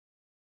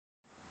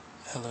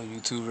Hello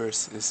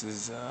YouTubers, this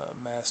is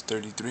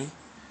Mass33.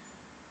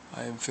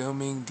 I am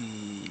filming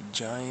the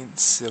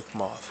giant silk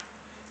moth,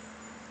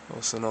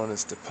 also known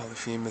as the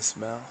polyphemus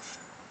moth.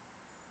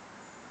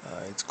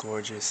 It's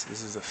gorgeous.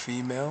 This is a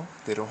female.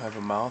 They don't have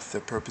a mouth.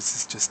 Their purpose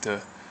is just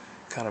to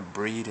kind of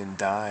breed and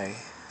die.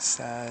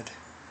 Sad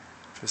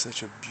for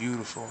such a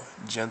beautiful,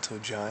 gentle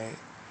giant.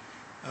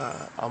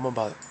 I'm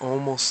about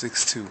almost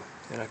 6'2",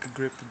 and I could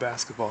grip the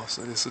basketball,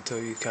 so this will tell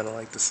you kind of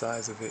like the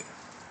size of it.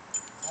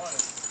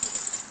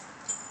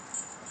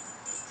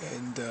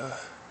 And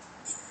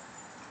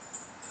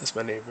that's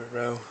my neighbor,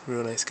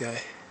 real nice guy.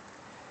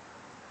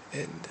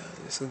 And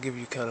this will give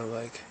you kind of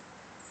like,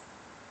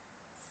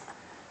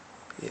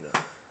 you know,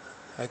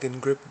 I can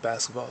grip a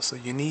basketball, so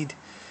you need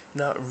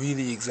not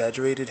really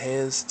exaggerated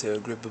hands to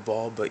grip the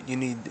ball, but you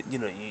need,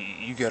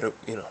 you gotta,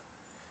 you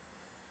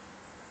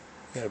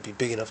gotta be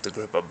big enough to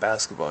grip a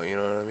basketball, you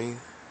know what I mean?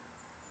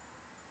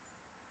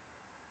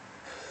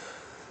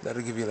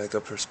 That'll give you like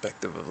a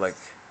perspective of like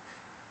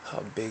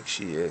how big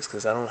she is,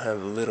 because I don't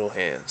have little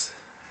hands.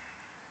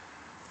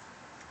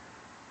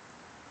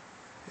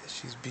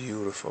 She's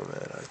beautiful,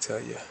 man, I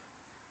tell you.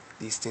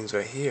 These things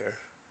right here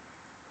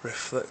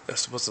are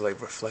supposed to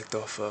like reflect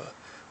off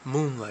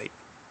moonlight,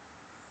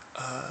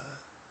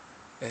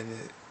 and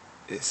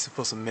it's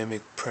supposed to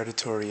mimic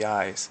predatory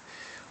eyes.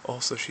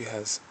 Also, she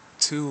has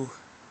two,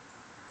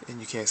 and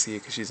you can't see it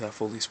because she's not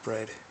fully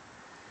spread.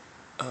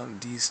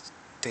 These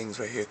things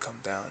right here come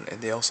down,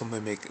 and they also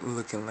mimic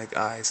looking like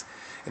eyes,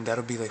 and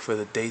that'll be like for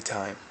the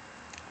daytime.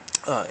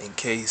 In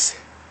case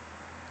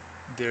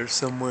they're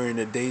somewhere in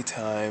the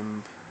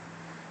daytime,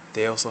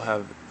 they also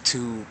have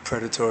two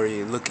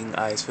predatory looking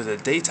eyes for the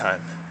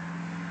daytime.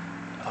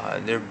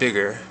 They're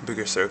bigger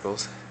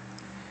circles,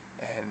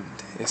 and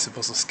it's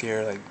supposed to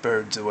scare like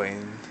birds away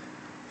and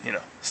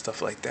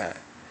stuff like that.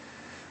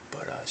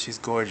 But she's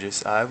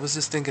gorgeous. I was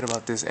just thinking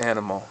about this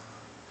animal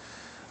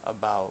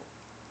about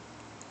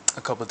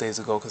a couple days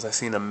ago because I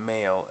seen a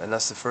male, and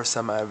that's the first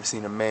time I ever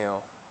seen a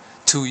male.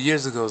 2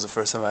 years ago was the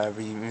first time I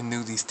ever even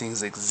knew these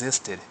things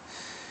existed.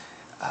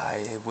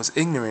 I was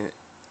ignorant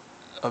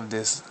of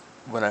this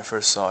when I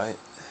first saw it,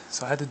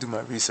 so I had to do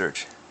my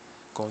research,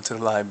 going to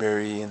the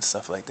library and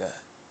stuff like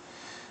that.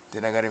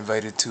 Then I got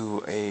invited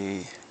to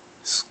a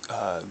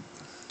uh,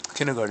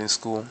 kindergarten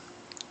school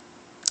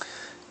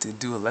to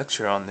do a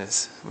lecture on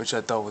this, which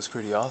I thought was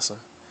pretty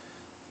awesome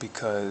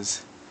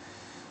because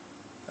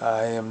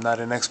I am not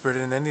an expert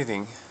in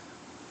anything.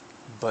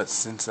 But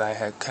since I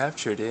had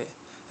captured it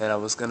and I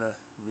was gonna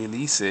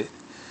release it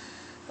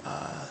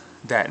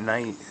that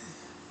night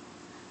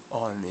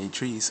on a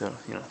tree, so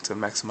to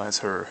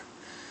maximize her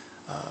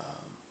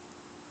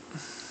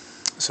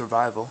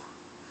survival,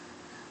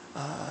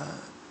 I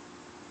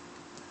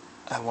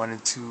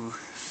wanted to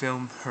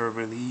film her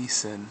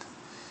release and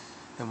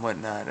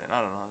whatnot. And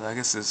I don't know, I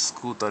guess the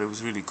school thought it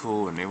was really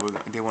cool, and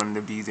they wanted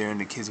to be there, and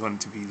the kids wanted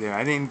to be there.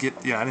 I didn't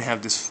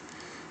have this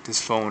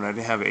phone. I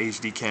didn't have an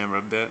HD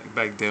camera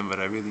back then, but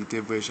I really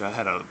did wish I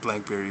had a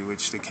BlackBerry,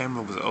 which the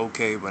camera was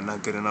okay, but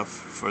not good enough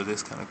for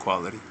this kind of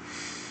quality.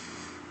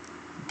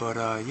 But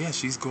yeah,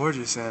 she's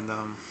gorgeous, and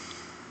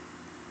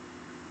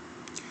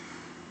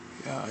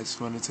yeah, I just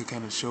wanted to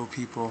kind of show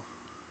people,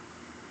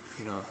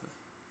 you know,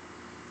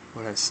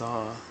 what I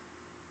saw.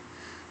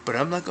 But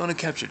I'm not gonna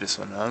capture this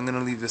one. I'm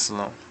gonna leave this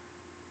alone.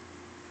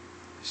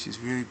 She's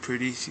really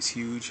pretty. She's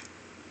huge.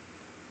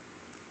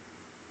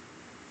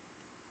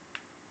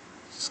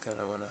 Just kind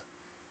of wanna.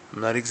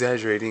 I'm not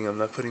exaggerating. I'm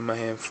not putting my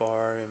hand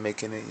far and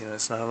making it.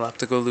 It's not an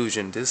optical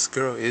illusion. This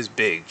girl is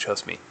big.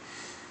 Trust me.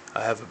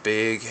 I have a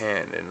big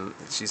hand, and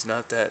she's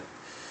not that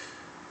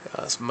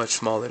much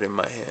smaller than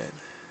my hand.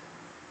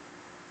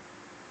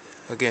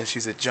 Again,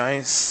 she's a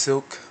giant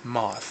silk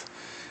moth.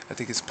 I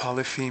think it's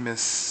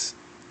polyphemus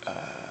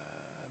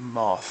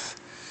moth.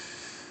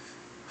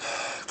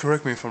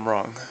 Correct me if I'm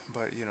wrong,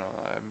 but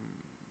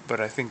but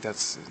I think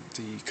that's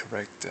the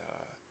correct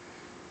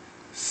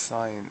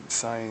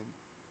science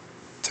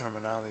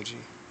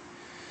terminology.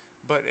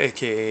 But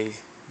AKA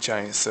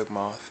giant silk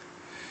moth.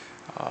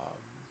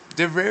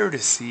 They're rare to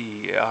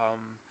see.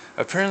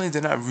 Apparently,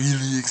 they're not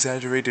really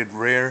exaggerated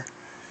rare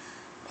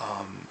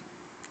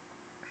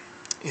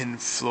in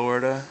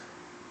Florida,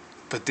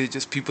 but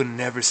people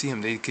never see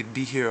them. They could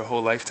be here a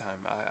whole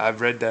lifetime.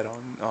 I've read that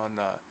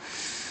on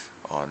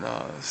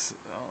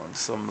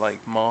some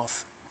like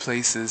moth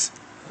places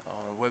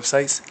on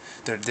websites.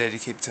 They're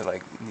dedicated to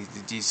like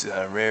these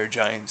rare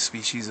giant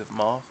species of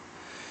moth,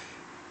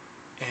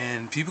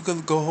 and people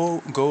could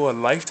go a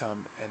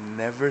lifetime and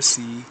never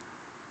see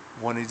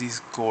one of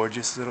these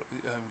gorgeous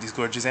these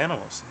gorgeous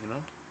animals.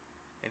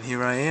 And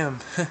here I am.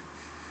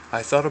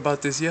 I thought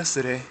about this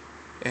yesterday,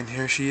 and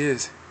here she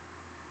is.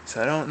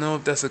 So I don't know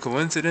if that's a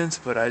coincidence,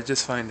 but I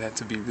just find that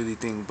to be really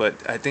thing. But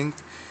I think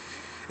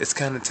it's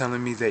kind of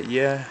telling me that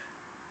yeah,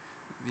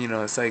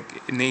 it's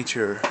like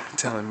nature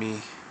telling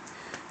me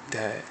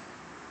that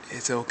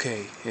it's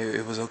okay.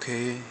 It was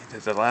okay.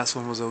 That the last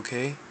one was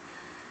okay,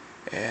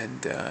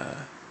 and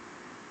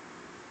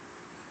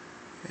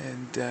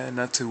and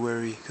not to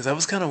worry, because I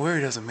was kind of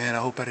worried. I was like, man, I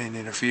hope I didn't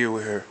interfere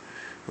with her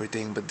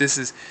thing. But this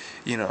is,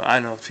 I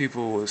know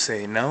people will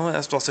say, no,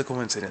 that's just a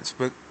coincidence.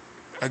 But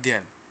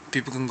again,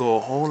 people can go a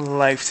whole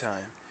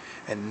lifetime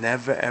and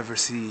never ever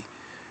see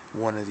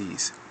one of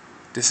these.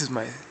 This is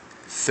my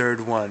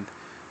third one.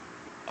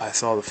 I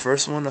saw the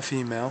first one, a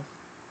female.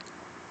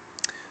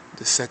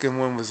 The second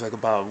one was like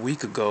about a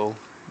week ago.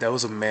 That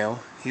was a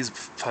male. He's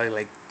probably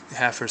like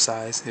half her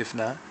size, if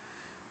not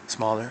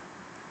smaller.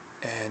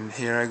 And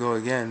here I go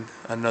again,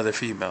 another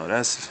female.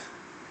 That's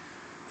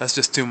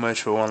just too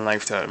much for one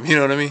lifetime. You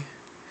know what I mean?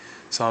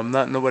 So I'm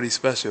not nobody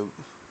special,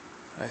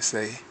 I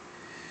say.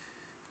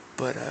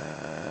 But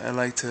I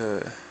like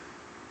to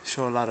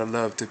show a lot of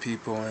love to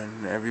people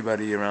and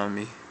everybody around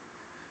me.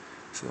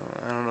 So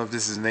I don't know if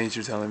this is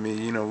nature telling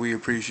me, we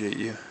appreciate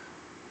you.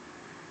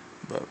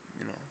 But,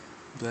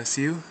 bless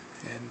you,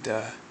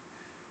 and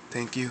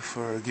thank you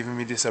for giving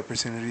me this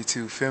opportunity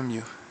to film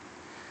you.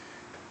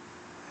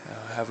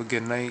 Have a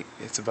good night.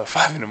 It's about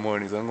 5 in the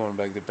morning, so I'm going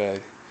back to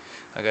bed.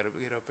 I gotta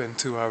get up in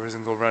 2 hours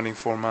and go running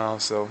 4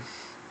 miles, so.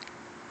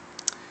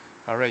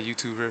 Alright,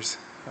 YouTubers.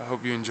 I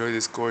hope you enjoy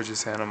this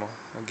gorgeous animal.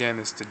 Again,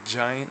 it's the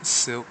giant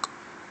silk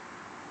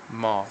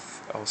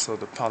moth. Also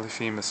the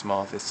polyphemus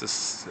moth. It's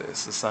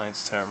a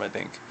science term, I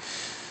think.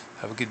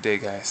 Have a good day,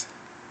 guys.